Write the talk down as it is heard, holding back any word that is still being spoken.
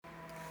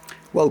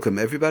Welcome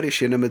everybody,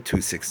 Shir number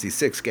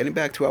 266. Getting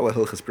back to our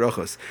Hilchas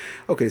Brachos.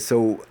 Okay,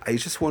 so I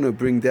just want to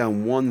bring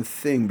down one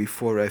thing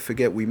before I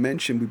forget. We've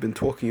been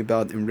talking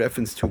about in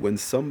reference to when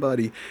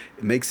somebody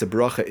makes a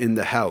bracha in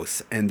the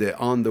house and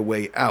they're on the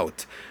way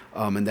out.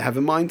 And they have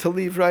in mind to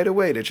leave right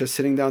away. They're just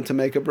sitting down to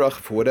make a bracha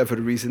for whatever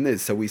the reason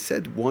is. So we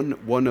said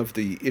one of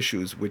the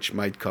issues which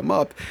might come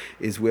up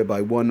is whereby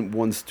one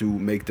wants to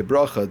make the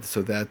bracha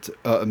so that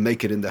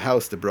make it in the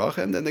house the bracha,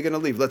 and then they're going to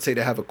leave. Let's say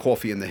they have a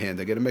coffee in the hand.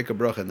 They're going to make a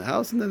bracha in the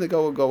house, and then they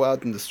go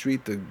out in the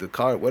street, the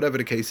car, whatever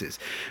the case is.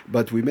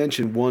 But we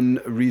mentioned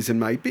one reason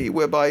might be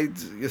whereby,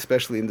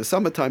 especially in the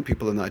summertime,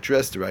 people are not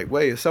dressed the right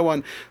way, and so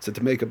on. So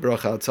to make a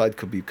bracha outside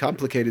could be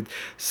complicated.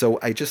 So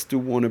I just do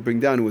want to bring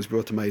down. It was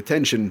brought to my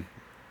attention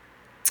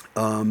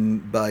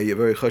by a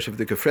very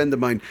chashuv friend of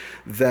mine,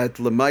 that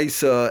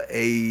lemaisa,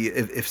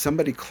 if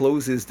somebody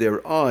closes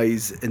their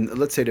eyes, and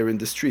let's say they're in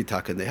the street,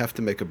 and they have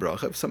to make a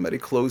bracha. If somebody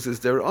closes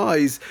their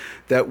eyes,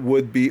 that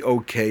would be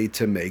okay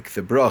to make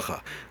the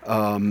bracha.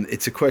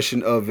 It's a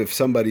question of if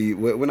somebody.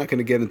 We're not going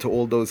to get into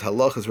all those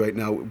halachas right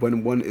now.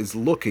 When one is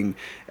looking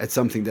at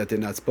something that they're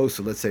not supposed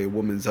to, let's say a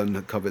woman's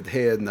uncovered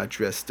hair, not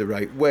dressed the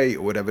right way,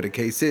 or whatever the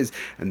case is,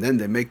 and then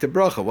they make the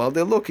bracha while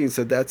they're looking,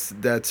 so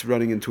that's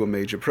running into a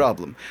major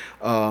problem.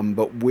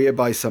 But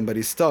whereby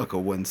somebody's stuck,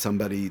 or when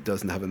somebody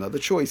doesn't have another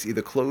choice,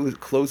 either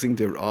closing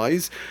their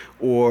eyes,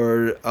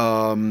 or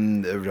Rav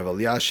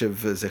Elyashiv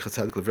Zecher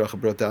Tzadik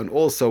Livracha brought down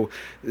also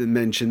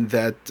mentioned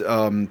that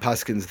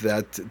paskins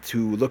that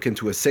to look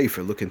into a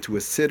sefer, look into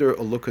a sitter,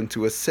 or look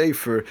into a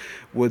sefer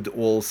would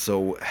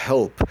also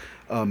help.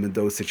 In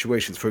those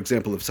situations. For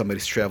example, if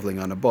somebody's traveling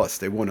on a bus,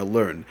 they want to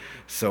learn,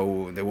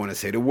 so they want to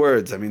say the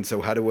words.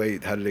 So how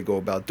do they go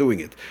about doing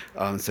it?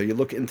 So you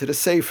look into the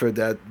sefer,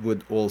 that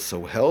would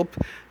also help.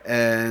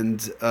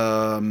 And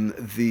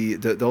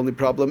the only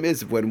problem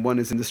is when one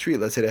is in the street.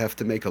 Let's say they have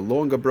to make a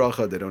longer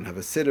bracha, they don't have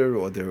a sitter,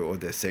 or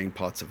they're saying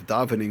parts of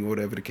davening, or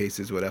whatever the case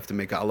is, or they have to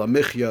make a ala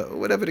michya, or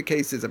whatever the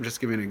case is. I'm just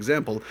giving an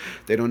example.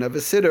 They don't have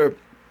a sitter.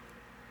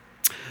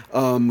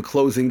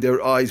 Closing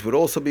their eyes would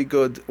also be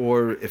good,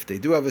 or if they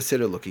do have a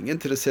sitter, looking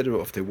into the sitter,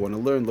 or if they want to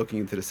learn, looking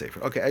into the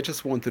sefer. Okay, I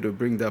just wanted to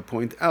bring that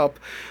point up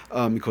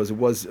because it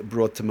was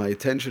brought to my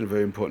attention, a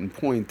very important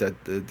point, that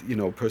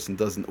a person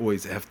doesn't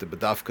always have to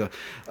bedafka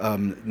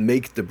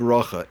make the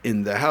bracha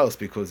in the house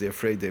because they're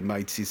afraid they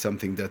might see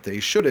something that they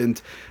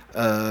shouldn't,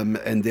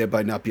 and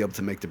thereby not be able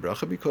to make the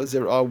bracha, because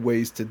there are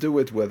ways to do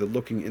it, whether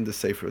looking in the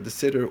sefer of the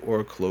sitter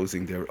or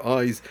closing their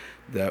eyes.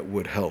 That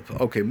would help.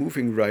 Okay,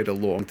 moving right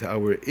along to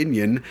our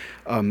inyan,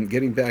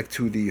 getting back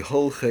to the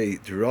Holchei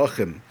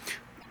Drachim.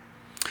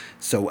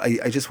 So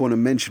I just want to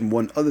mention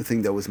one other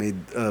thing that was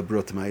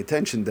brought to my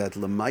attention, that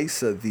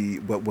Lamaisa,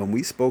 when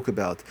we spoke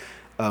about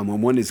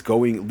when one is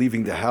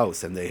leaving the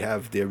house, and they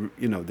have they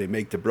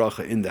make the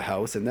bracha in the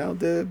house, and now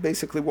they're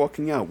basically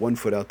walking out, one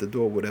foot out the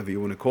door, whatever you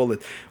want to call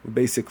it. We're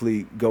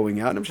basically going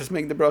out. I'm just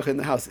making the bracha in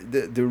the house.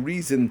 The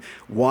reason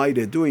why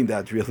they're doing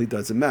that really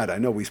doesn't matter. I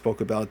know we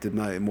spoke about it in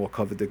a more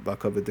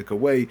kavadik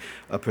way.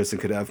 A person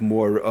could have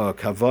more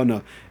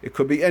kavana. It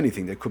could be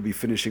anything. They could be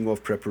finishing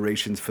off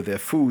preparations for their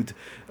food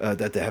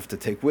that they have to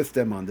take with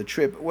them on the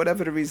trip.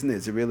 Whatever the reason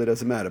is, it really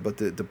doesn't matter. But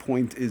the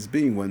point is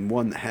being, when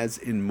one has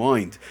in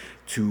mind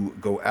to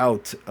go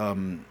out,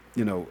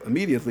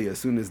 immediately as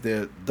soon as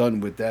they're done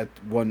with that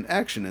one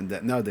action, and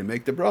that now they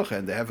make the bracha,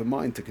 and they have in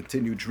mind to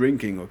continue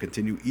drinking or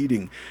continue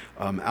eating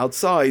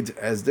outside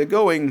as they're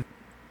going.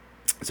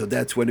 So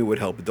that's when it would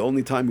help. But the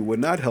only time it would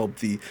not help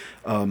the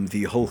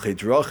Holchei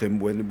Drachim,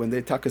 when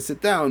they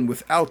sit down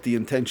without the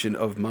intention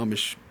of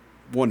mamish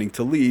wanting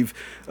to leave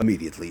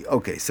immediately.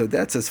 Okay, so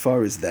that's as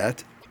far as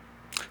that.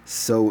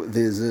 So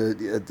there's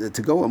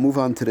to go and move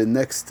on to the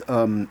next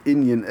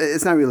inyan.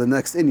 It's not really the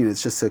next inyan.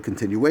 It's just a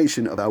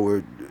continuation of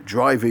our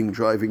driving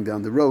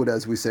down the road,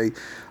 as we say.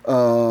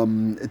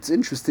 It's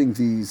interesting.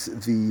 The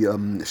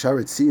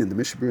Sharet Tzion, the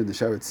Mishabur and the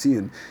Sharet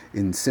Tzion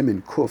in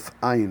Simin Kuf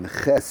Ayin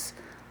Ches.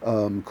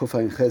 Kuf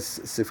Ayin Ches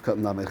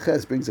Sifkat Lamed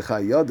Ches brings a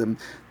Chayadim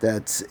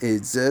that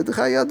it's the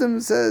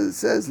Chayadim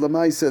says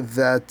Lamaisa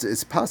that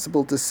it's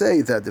possible to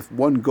say that if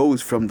one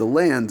goes from the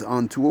land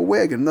onto a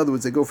wagon, in other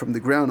words, they go from the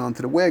ground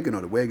onto the wagon,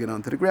 or the wagon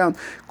onto the ground,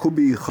 could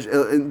be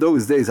in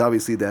those days.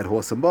 Obviously, they had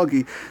horse and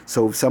buggy.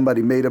 So if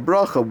somebody made a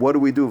bracha, what do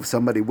we do if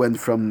somebody went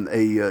from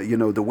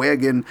the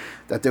wagon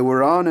that they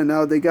were on, and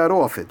now they got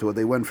off it, or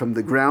they went from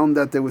the ground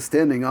that they were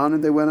standing on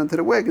and they went onto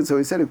the wagon? So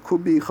he said it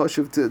could be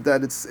chashuv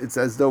that it's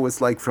as though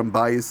it's like from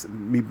bias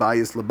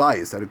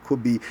labias, that it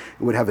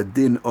would have a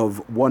din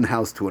of one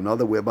house to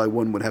another, whereby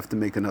one would have to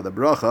make another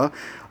bracha,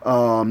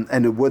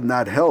 and it would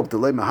not help. The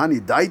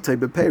lemahani daitai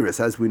beperis,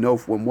 as we know,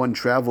 when one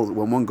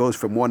goes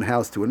from one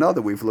house to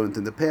another, we've learned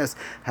in the past,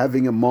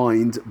 having a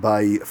mind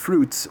by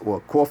fruits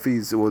or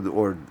coffees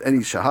or any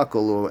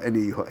shahakal or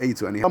any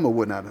eitz or any hama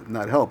would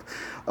not help.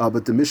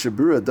 But the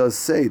Mishabura does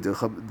say, the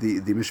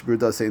Mishabura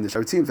does say in the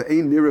Shartzim,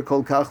 ve'ein nira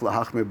kol kach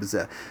lahachmer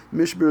b'zeh.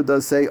 Mishabura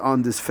does say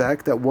on this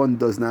fact that one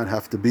does not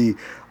have to be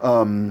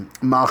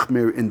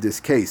machmir in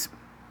this case.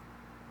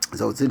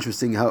 So it's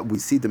interesting how we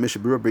see the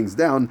Mishnah Berurah brings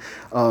down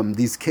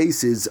these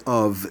cases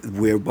of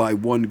whereby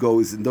one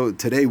goes, and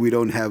today we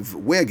don't have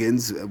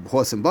wagons,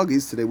 horse and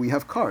buggies, today we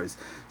have cars.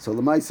 So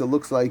Lamaisa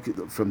looks like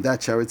from that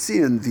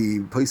Charatzian,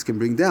 the place can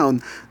bring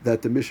down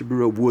that the Mishnah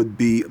Berurah would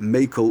be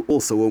makel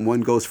also when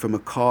one goes from a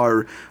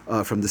car,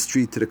 from the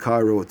street to the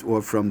car,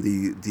 or from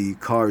the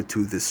car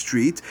to the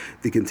street.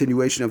 The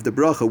continuation of the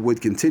bracha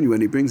would continue,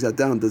 and he brings that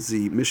down. Does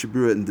the Mishnah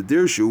Berurah in the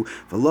Dirshu?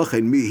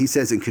 He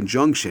says in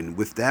conjunction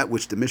with that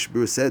which the Mishnah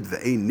Berurah said,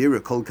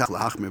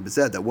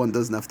 that one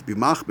doesn't have to be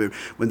machmir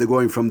when they're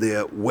going from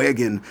the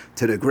wagon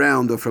to the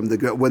ground, or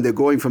when they're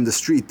going from the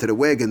street to the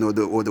wagon, or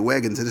the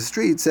wagon to the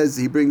street. Says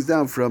he brings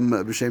down from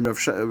B'Shem Rav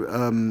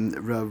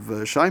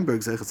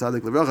Scheinberg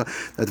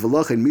that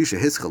v'lachin misha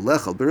hischal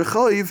lechal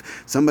b'rechayiv.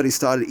 Somebody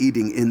started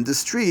eating in the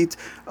street.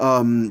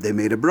 They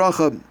made a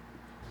bracha.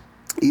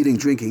 Eating,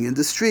 drinking in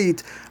the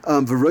street. They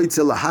want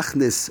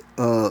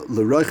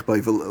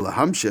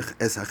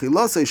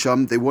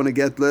to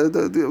get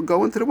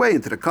go into the way,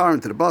 into the car,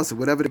 into the bus, or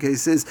whatever the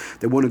case is.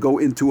 They want to go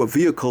into a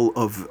vehicle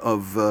of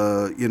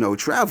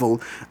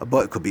travel,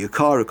 but it could be a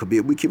car, it could be.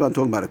 We keep on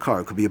talking about a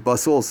car. It could be a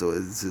bus also.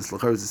 It's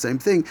the same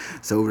thing.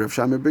 So Rav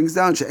Shammai brings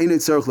down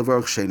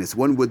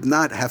one would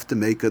not have to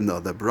make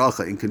another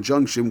bracha in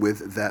conjunction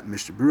with that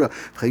Mishnah Berurah,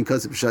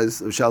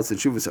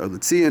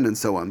 and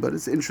so on. But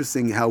it's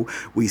interesting how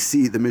we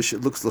see the Mishnah.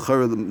 Looks like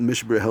the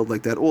Mishnah Berurah held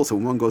like that also.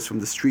 When one goes from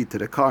the street to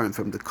the car, and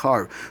from the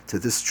car to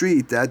the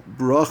street, that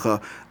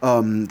bracha,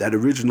 that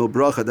original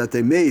bracha that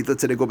they made,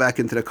 let's say they go back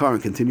into the car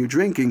and continue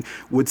drinking,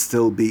 would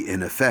still be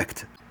in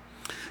effect.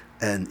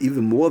 And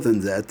even more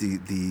than that, the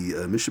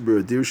Mishnah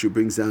Berurah Dirshu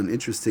brings down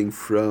interesting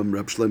from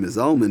Rab Shlomo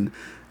Zalman,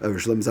 Rav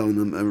Shlomo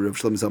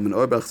Zalman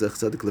Auerbach Zech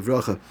Tzaddik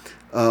Levracha.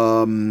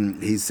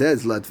 He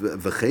says,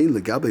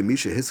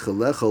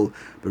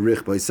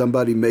 by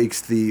somebody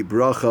makes the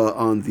bracha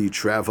on the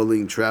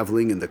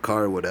traveling in the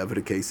car, whatever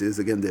the case is.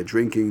 Again, they're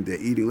drinking,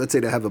 they're eating. Let's say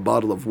they have a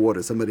bottle of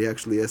water. Somebody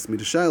actually asked me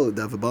to Shiloh,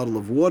 they have a bottle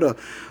of water,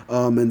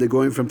 and they're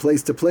going from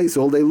place to place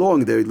all day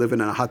long. They live in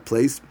a hot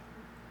place,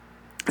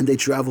 and they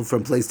travel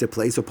from place to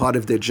place. So part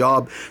of their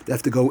job, they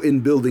have to go in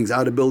buildings,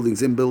 out of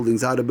buildings, in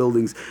buildings, out of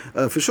buildings,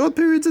 for short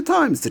periods of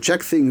times to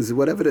check things,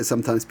 whatever it is.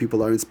 Sometimes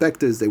people are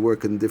inspectors. They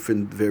work in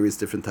various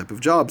different type of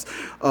jobs.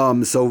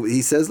 So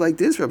he says like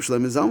this, Rab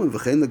Shlomo Zalman,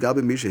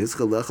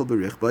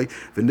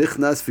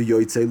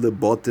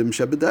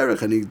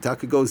 and he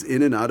taka goes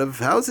in and out of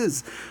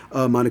houses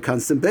on a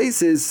constant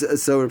basis.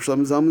 So Rab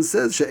Shlomo Zalman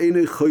says,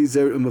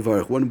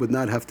 one would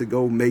not have to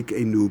go make a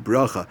new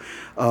bracha.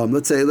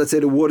 Let's say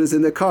the water's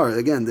in the car.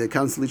 Again, they're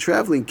constantly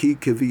traveling. Ki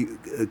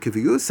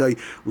kiviyusai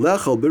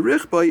lechal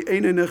berichbay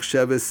einenech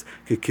sheves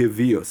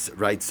kiviyus.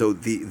 Right. So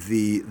the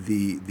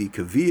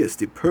kiviyus,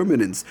 the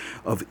permanence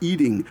of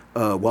eating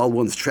while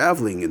one's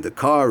traveling in the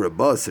car, a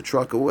bus, a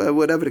truck, or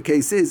whatever the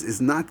case is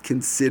not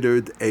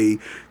considered a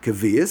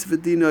kiviyus.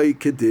 V'dinai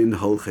kedin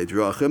holchet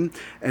rachim,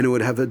 and it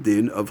would have a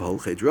din of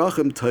holchet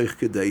rachim toich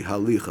kedei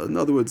halicha. In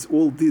other words,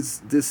 all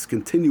this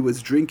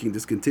continuous drinking,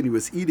 this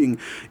continuous eating,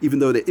 even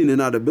though they're in and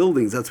out of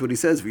buildings, that's what he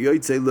says.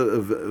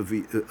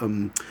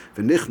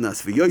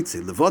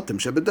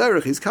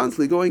 He's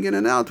constantly going in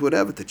and out,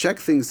 whatever, to check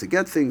things, to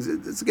get things.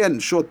 It's again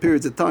short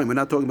periods of time. We're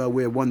not talking about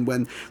where one,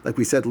 when, like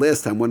we said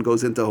last time, one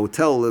goes into a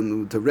hotel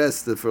and to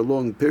rest for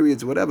long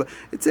periods, whatever.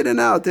 It's in and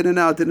out, in and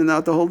out, in and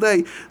out the whole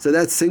day. So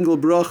that single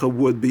bracha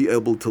would be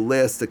able to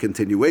last a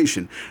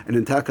continuation. And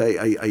in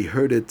Taka, I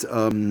heard it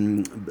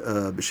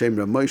B'Shem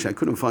Rav Moshe. I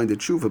couldn't find the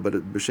tshuva, but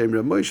B'Shem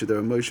Rav Moshe, the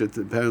Rav Moshe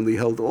apparently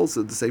held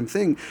also the same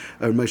thing.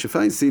 Moshe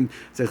Feinstein,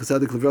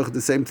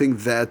 the same thing,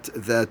 that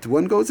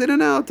one goes in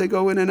and out. They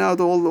go in and out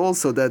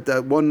also.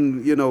 That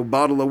one,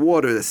 bottle of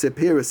water, a sip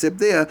here, a sip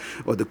there,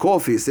 or the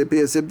coffee, a sip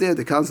here, a sip there.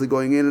 They're constantly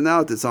going in and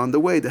out. It's on the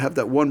way. To have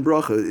that one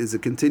bracha is a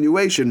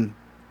continuation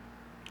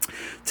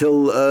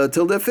till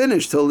they're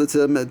finished, till they're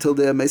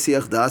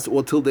Mesiach Das,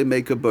 or till they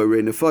make a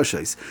Borei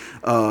Nefashos.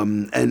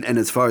 And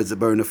as far as the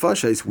Borei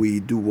Nefashos, we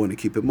do want to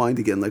keep in mind,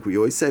 again, like we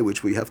always say,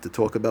 which we have to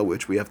talk about,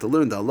 which we have to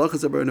learn. The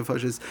halachas of Borei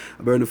Nefashos.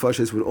 A Borei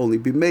Nefashos would only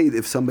be made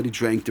if somebody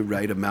drank the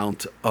right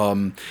amount,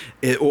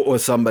 or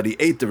somebody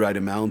ate the right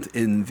amount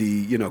in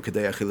the,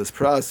 Kedei Achilas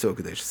Pras, or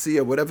Kedei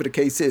Shasiya, whatever the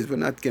case is. We're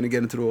not going to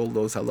get into all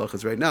those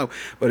halachas right now,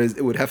 but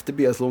it would have to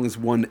be as long as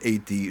one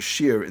ate the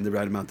shear in the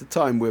right amount of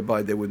time,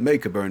 whereby they would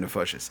make a Borei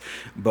Nefashos.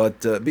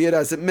 But be it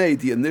as it may,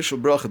 the initial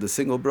bracha, the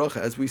single bracha,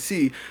 as we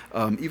see,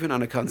 even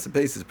on a constant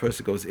basis, a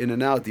person goes in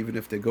and out, even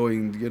if they're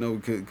going,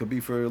 could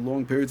be for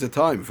long periods of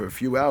time, for a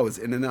few hours,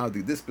 in and out,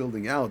 this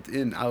building, out,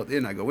 in,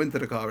 I go into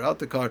the car, out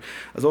the car,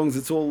 as long as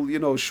it's all,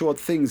 short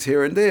things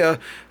here and there.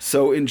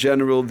 So in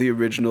general, the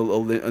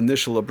original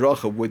initial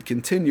bracha would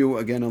continue,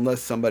 again,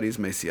 unless somebody's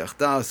Mesiach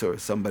Das, or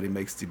somebody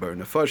makes the Borei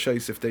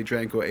Nefashos if they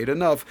drank or ate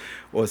enough,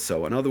 or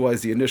so. And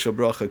otherwise, the initial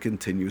bracha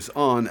continues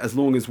on, as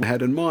long as we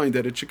had in mind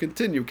that it should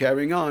continue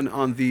carrying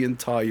on the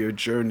entire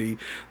journey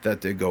that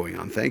they're going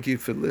on. Thank you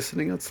for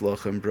listening.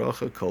 Atzlach and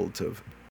bracha kol tov.